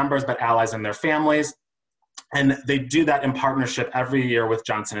LGBTQ plus members, but allies and their families. And they do that in partnership every year with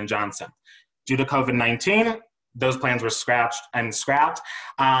Johnson & Johnson. Due to COVID-19, those plans were scrapped, and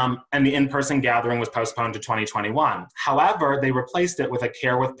the in-person gathering was postponed to 2021. However, they replaced it with a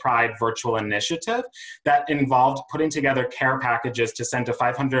Care with Pride virtual initiative that involved putting together care packages to send to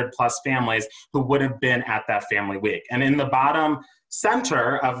 500 plus families who would have been at that family week. And in the bottom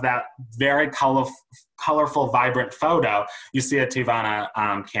center of that very colorful, vibrant photo, you see a Tivana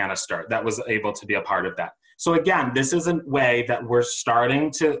canister that was able to be a part of that. So again, this is a way that we're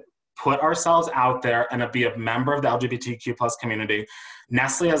starting to put ourselves out there and be a member of the LGBTQ plus community.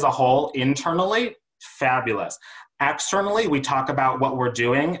 Nestle as a whole, internally, fabulous. Externally, we talk about what we're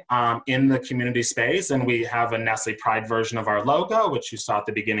doing in the community space, and we have a Nestlé Pride version of our logo, which you saw at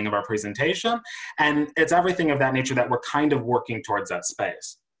the beginning of our presentation. And it's everything of that nature that we're kind of working towards that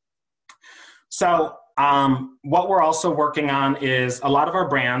space. So what we're also working on is a lot of our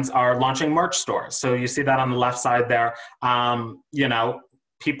brands are launching merch stores. So you see that on the left side there. You know,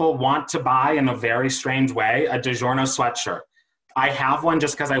 people want to buy in a very strange way a DiGiorno sweatshirt. I have one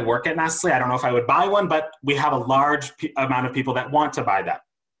just because I work at Nestle. I don't know if I would buy one, but we have a large amount of people that want to buy that.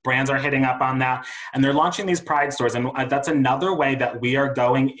 Brands are hitting up on that, and they're launching these Pride stores. And that's another way that we are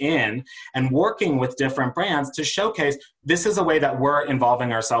going in and working with different brands to showcase this is a way that we're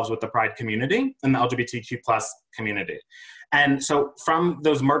involving ourselves with the Pride community and the LGBTQ plus community. And so from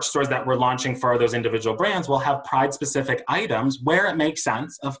those merch stores that we're launching for those individual brands, we'll have Pride-specific items where it makes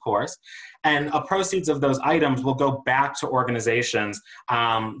sense, of course, and proceeds of those items will go back to organizations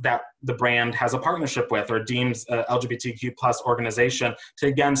that the brand has a partnership with or deems a LGBTQ plus organization to,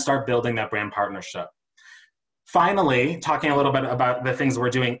 again, start building that brand partnership. Finally, talking a little bit about the things we're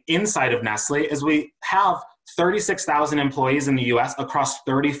doing inside of Nestle is we have 36,000 employees in the US across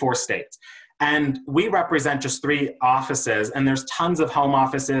 34 states. And we represent just 3 offices, and there's tons of home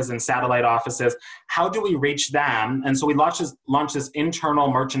offices and satellite offices. How do we reach them? And so we launched this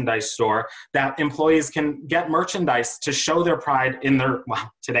internal merchandise store that employees can get merchandise to show their pride in their,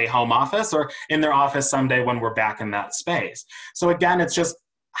 well, today home office, or in their office someday when we're back in that space. So again, it's just,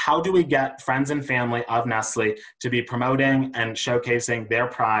 how do we get friends and family of Nestle to be promoting and showcasing their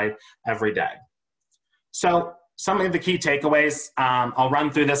pride every day? So some of the key takeaways, I'll run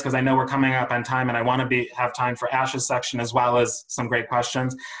through this because I know we're coming up on time and I want to have time for Ash's section as well as some great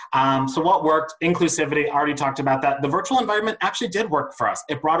questions. So what worked? Inclusivity, I already talked about that. The virtual environment actually did work for us.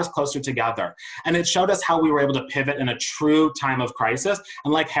 It brought us closer together. And it showed us how we were able to pivot in a true time of crisis.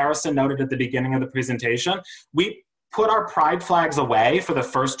 And like Harrison noted at the beginning of the presentation, we put our pride flags away for the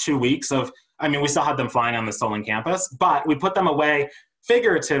first 2 weeks of, I mean, we still had them flying on the Solon campus, but we put them away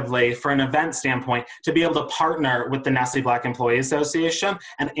figuratively for an event standpoint to be able to partner with the Nestle Black Employee Association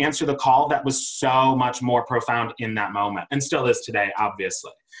and answer the call that was so much more profound in that moment, and still is today,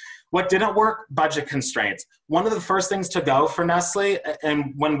 obviously. What didn't work? Budget constraints. One of the first things to go for Nestle,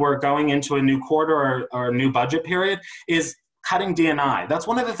 and when we're going into a new quarter or a new budget period, is cutting D&I. That's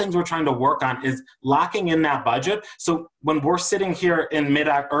one of the things we're trying to work on, is locking in that budget. So when we're sitting here in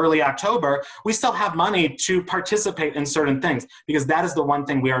early October, we still have money to participate in certain things, because that is the one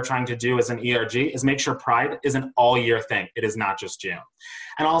thing we are trying to do as an ERG, is make sure Pride is an all year thing. It is not just June.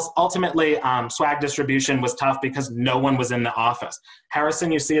 And ultimately, swag distribution was tough because no one was in the office.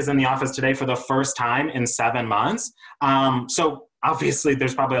 Harrison, you see, is in the office today for the first time in 7 months. So obviously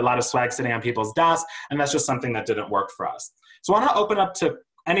there's probably a lot of swag sitting on people's desks, and that's just something that didn't work for us. So I want to open up to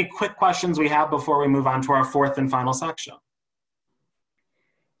any quick questions we have before we move on to our 4th and final section.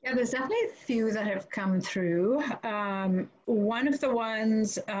 Yeah, there's definitely a few that have come through. One of the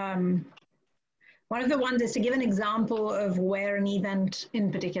ones is to give an example of where an event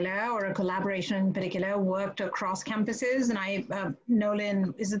in particular or a collaboration in particular worked across campuses. And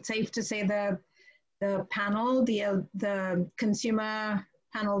Nolan, is it safe to say the panel, the consumer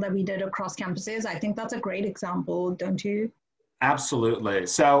panel that we did across campuses? I think that's a great example, don't you? Absolutely.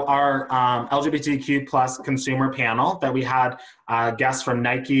 So our LGBTQ plus consumer panel that we had guests from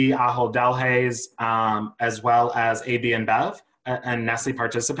Nike, Ahold Delhaize, as well as AB InBev and Nestle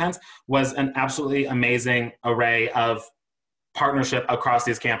participants, was an absolutely amazing array of partnership across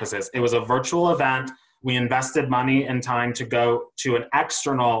these campuses. It was a virtual event. We invested money and time to go to an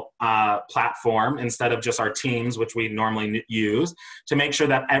external platform instead of just our teams, which we normally use, to make sure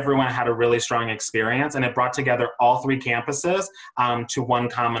that everyone had a really strong experience. And it brought together all 3 campuses to one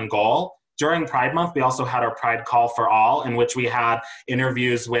common goal. During Pride Month, we also had our Pride Call for All, in which we had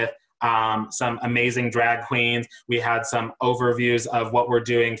interviews with some amazing drag queens. We had some overviews of what we're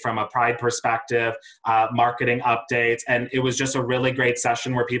doing from a Pride perspective, marketing updates, and it was just a really great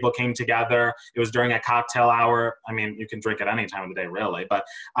session where people came together. It was during a cocktail hour. I mean, you can drink at any time of the day, really, but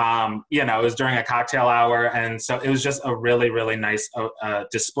you know, it was during a cocktail hour, and so it was just a really, really nice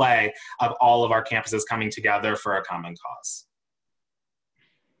display of all of our campuses coming together for a common cause.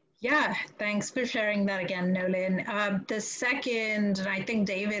 Yeah, thanks for sharing that again, Nolan. The second, and I think,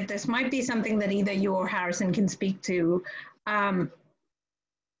 David, this might be something that either you or Harrison can speak to.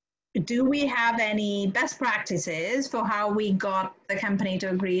 Do we have any best practices for how we got the company to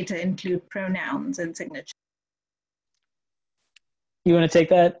agree to include pronouns in signature? You want to take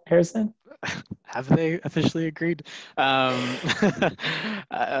that, Harrison? Have they officially agreed? Actually,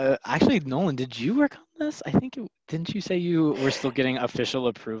 Nolan, did you work on this? I think, didn't you say you were still getting official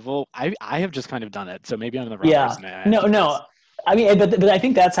approval? I have just kind of done it, so maybe I'm the wrong person. No. I mean, but I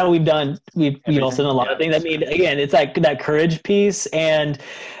think that's how we've also done a lot of things. I mean, again, it's like that courage piece, and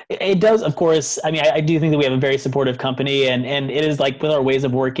it does, of course. I mean, I do think that we have a very supportive company, and it is like with our ways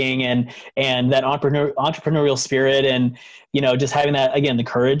of working and that entrepreneurial spirit, and, you know, just having that, again, the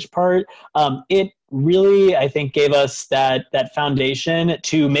courage part. really, I think, gave us that foundation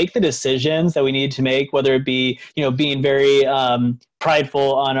to make the decisions that we needed to make, whether it be, being very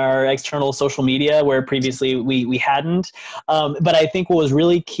prideful on our external social media where previously we hadn't. But I think what was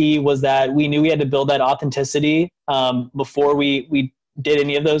really key was that we knew we had to build that authenticity before we did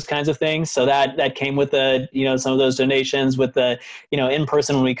any of those kinds of things. So that came with the, some of those donations, with the, in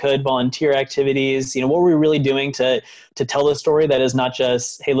person when we could, volunteer activities, what were we really doing to tell the story that is not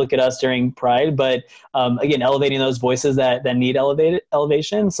just, hey, look at us during Pride, but again, elevating those voices that need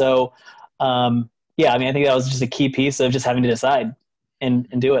elevation. So yeah, I mean, I think that was just a key piece of just having to decide and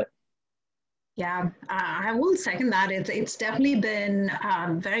do it. Yeah, I will second that. It's definitely been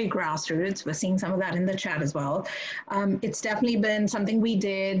very grassroots. We're seeing some of that in the chat as well. It's definitely been something we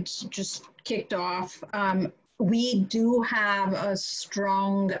did, just kicked off. We do have a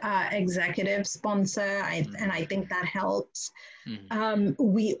strong executive sponsor, and I think that helps.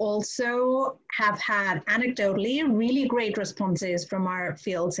 We also have had anecdotally really great responses from our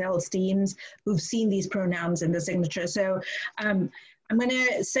field sales teams who've seen these pronouns in the signature. So I'm going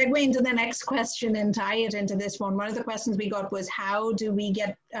to segue into the next question and tie it into this one. One of the questions we got was, how do we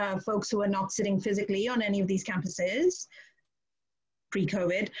get folks who are not sitting physically on any of these campuses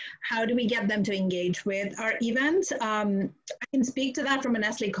pre-COVID, how do we get them to engage with our events? I can speak to that from a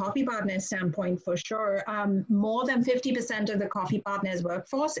Nestlé Coffee Partners standpoint for sure. More than 50% of the Coffee Partners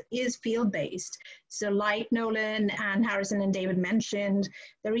workforce is field-based. So like Nolan and Harrison and David mentioned,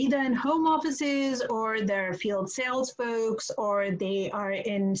 they're either in home offices or they're field sales folks, or they are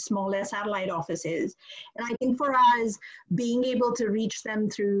in smaller satellite offices. And I think for us, being able to reach them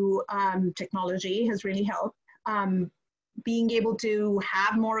through technology has really helped. Being able to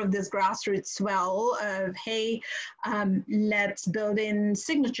have more of this grassroots swell of, hey, let's build in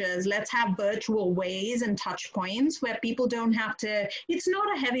signatures, let's have virtual ways and touch points where people don't have to, it's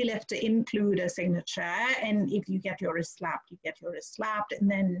not a heavy lift to include a signature, and if you get your wrist slapped, you get your wrist slapped,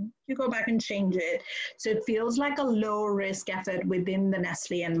 and then you go back and change it. So it feels like a low risk effort within the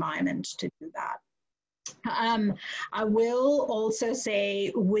Nestlé environment to do that. I will also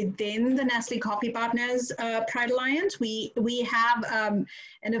say within the Nestlé Coffee Partners Pride Alliance, we have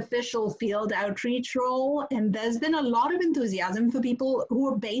an official field outreach role, and there's been a lot of enthusiasm for people who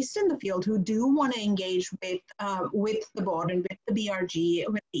are based in the field who do want to engage with the board and with the BRG,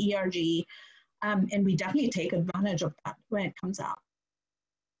 with the ERG, and we definitely take advantage of that when it comes out.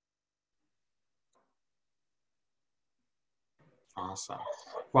 Awesome.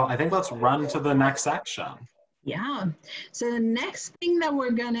 Well, I think let's run to the next section. Yeah. So the next thing that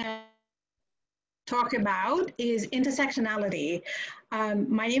we're going to talk about is intersectionality.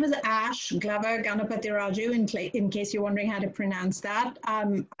 My name is Ash Glover Ganapathiraju, in case you're wondering how to pronounce that.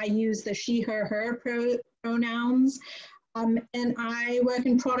 I use the she, her pronouns, and I work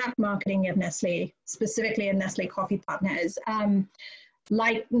in product marketing at Nestlé, specifically at Nestlé Coffee Partners.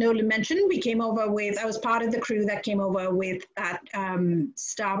 Like Nolan mentioned, we came over with, I was part of the crew that came over with that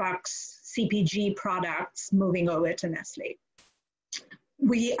Starbucks CPG products moving over to Nestlé.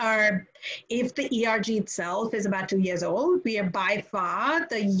 We are, if the ERG itself is about 2 years old, we are by far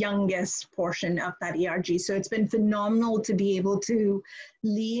the youngest portion of that ERG. So it's been phenomenal to be able to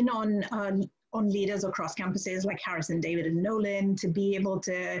lean on leaders across campuses like Harrison, David, and Nolan, to be able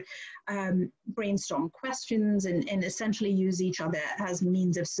to brainstorm questions and essentially use each other as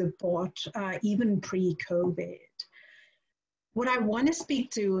means of support, even pre-COVID. What I want to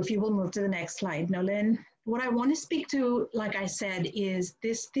speak to, if you will move to the next slide, Nolan, what I want to speak to, like I said, is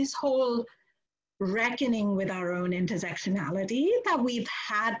this whole reckoning with our own intersectionality that we've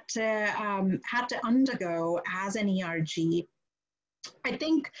had to undergo as an ERG. I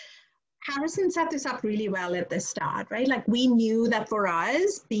think Harrison set this up really well at the start, right? Like, we knew that for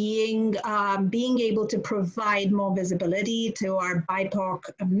us, being able to provide more visibility to our BIPOC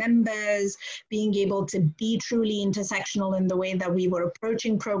members, being able to be truly intersectional in the way that we were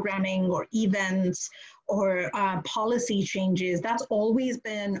approaching programming or events or policy changes, that's always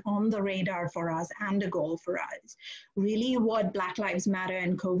been on the radar for us and a goal for us. Really what Black Lives Matter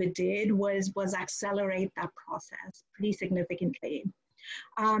and COVID did was accelerate that process pretty significantly.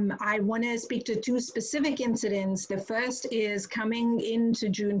 I want to speak to two specific incidents. The first is coming into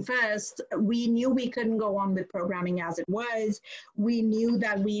June 1st, we knew we couldn't go on with programming as it was. We knew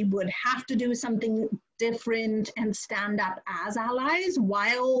that we would have to do something different and stand up as allies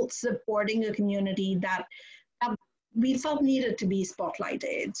while supporting a community that we felt needed to be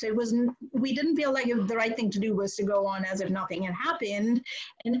spotlighted. So we didn't feel like the right thing to do was to go on as if nothing had happened.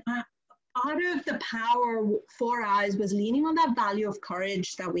 And part of the power for us was leaning on that value of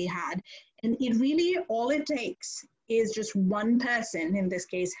courage that we had. And it really, all it takes is just one person, in this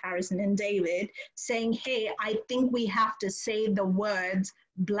case, Harrison and David, saying, hey, I think we have to say the words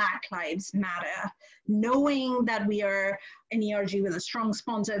Black Lives Matter. Knowing that we are an ERG with a strong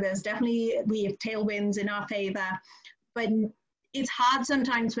sponsor, we have tailwinds in our favor, but it's hard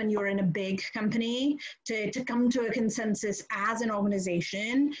sometimes when you're in a big company to come to a consensus as an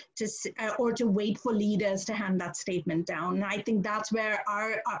organization or to wait for leaders to hand that statement down. And I think that's where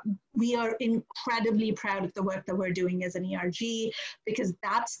we are incredibly proud of the work that we're doing as an ERG, because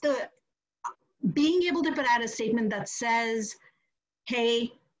that's being able to put out a statement that says,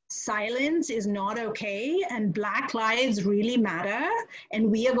 hey, silence is not okay, and Black lives really matter, and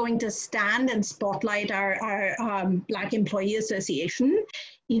we are going to stand and spotlight our Black Employee Association.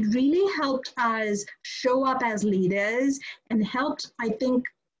 It really helped us show up as leaders and helped, I think,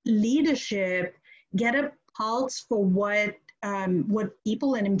 leadership get a pulse for what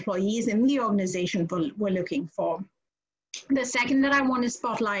people and employees in the organization were looking for. The second that I want to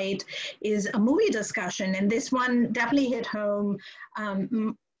spotlight is a movie discussion, and this one definitely hit home.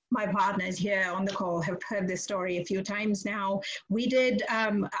 My partners here on the call have heard this story a few times now. We did,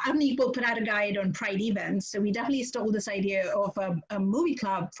 Unequal put out a guide on Pride events, so we definitely stole this idea of a movie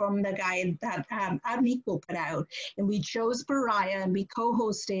club from the guide that Unequal put out. And we chose Pariah, and we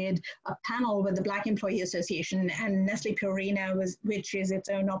co-hosted a panel with the Black Employee Association and Nestlé Purina, which is its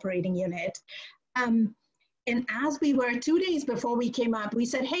own operating unit. And as we were 2 days before we came up, we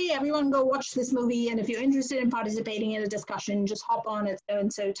said, hey, everyone go watch this movie. And if you're interested in participating in a discussion, just hop on at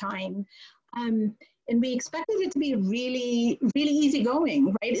so-and-so time. And we expected it to be really, really easygoing,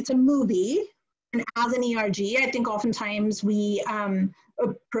 right? It's a movie. And as an ERG, I think oftentimes we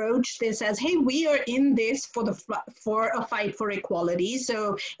approach this as, hey, we are in this for a fight for equality.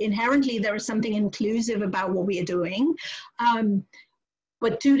 So inherently, there is something inclusive about what we are doing.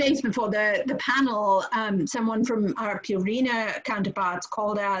 But 2 days before the panel, someone from our Purina counterparts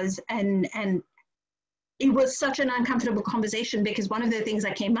called us, and it was such an uncomfortable conversation, because one of the things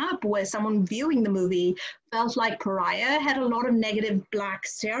that came up was someone viewing the movie felt like Pariah had a lot of negative Black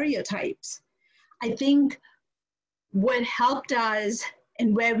stereotypes. I think what helped us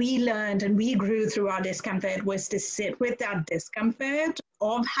and where we learned and we grew through our discomfort was to sit with that discomfort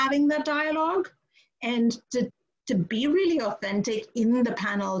of having that dialogue and to be really authentic in the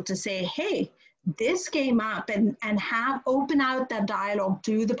panel, to say, hey, this came up, and open out that dialogue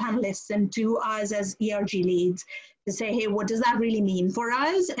to the panelists and to us as ERG leads to say, hey, what does that really mean for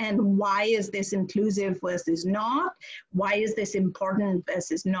us? And why is this inclusive versus not? Why is this important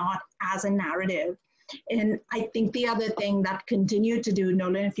versus not as a narrative? And I think the other thing that continued to do,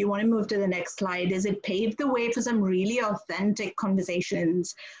 Nolan, if you want to move to the next slide, is it paved the way for some really authentic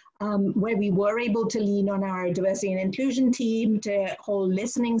conversations where we were able to lean on our diversity and inclusion team to hold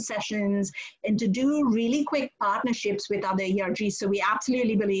listening sessions and to do really quick partnerships with other ERGs. So we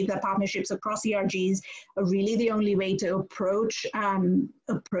absolutely believe that partnerships across ERGs are really the only way to approach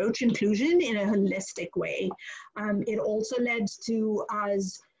inclusion in a holistic way. It also led to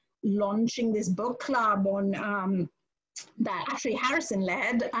us launching this book club on that actually Harrison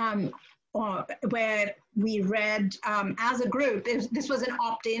led, where we read as a group. This was an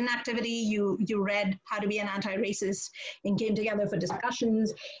opt-in activity. You read How to Be an Anti-Racist and came together for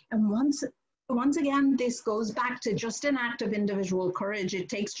discussions. And once again, this goes back to just an act of individual courage. It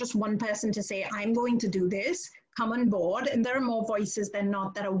takes just one person to say, I'm going to do this, come on board. And there are more voices than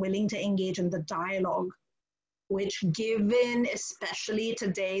not that are willing to engage in the dialogue, which, given especially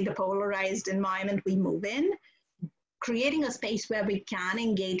today, the polarized environment we move in, creating a space where we can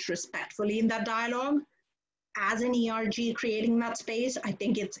engage respectfully in that dialogue, as an ERG creating that space, I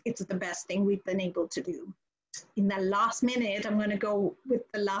think it's the best thing we've been able to do. In the last minute, I'm going to go with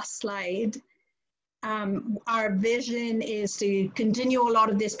the last slide. Our vision is to continue a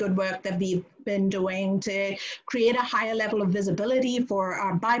lot of this good work that we've been doing to create a higher level of visibility for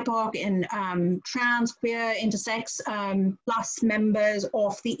our BIPOC and trans, queer, intersex plus members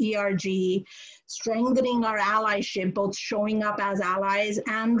of the ERG, strengthening our allyship, both showing up as allies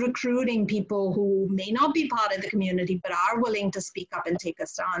and recruiting people who may not be part of the community but are willing to speak up and take a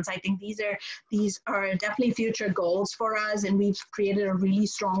stance. I think these are definitely future goals for us, and we've created a really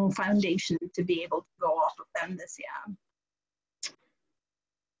strong foundation to be able to go off of them this year.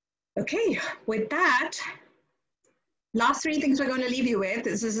 Okay, with that, last three things we're going to leave you with.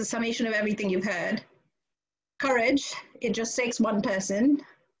 This is a summation of everything you've heard. Courage, it just takes one person.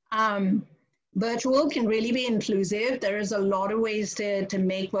 Virtual can really be inclusive. There is a lot of ways to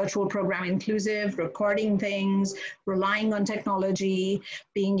make virtual program inclusive, recording things, relying on technology,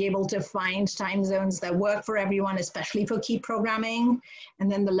 being able to find time zones that work for everyone, especially for key programming.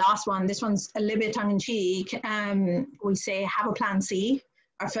 And then the last one, this one's a little bit tongue in cheek. We say have a plan C.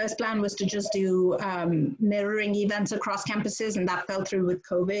 Our first plan was to just do mirroring events across campuses, and that fell through with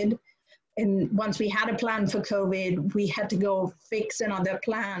COVID. And once we had a plan for COVID, we had to go fix another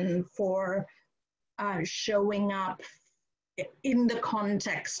plan for showing up in the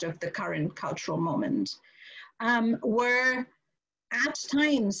context of the current cultural moment. We're at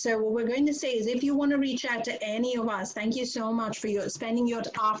time, so what we're going to say is if you want to reach out to any of us, thank you so much for spending your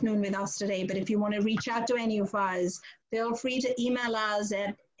afternoon with us today, but if you want to reach out to any of us, feel free to email us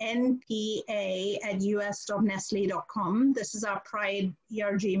at npa@us.nestle.com. This is our Pride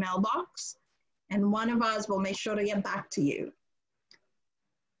ERG mailbox, and one of us will make sure to get back to you.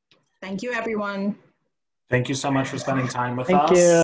 Thank you, everyone. Thank you so much for spending time with us. Thank you.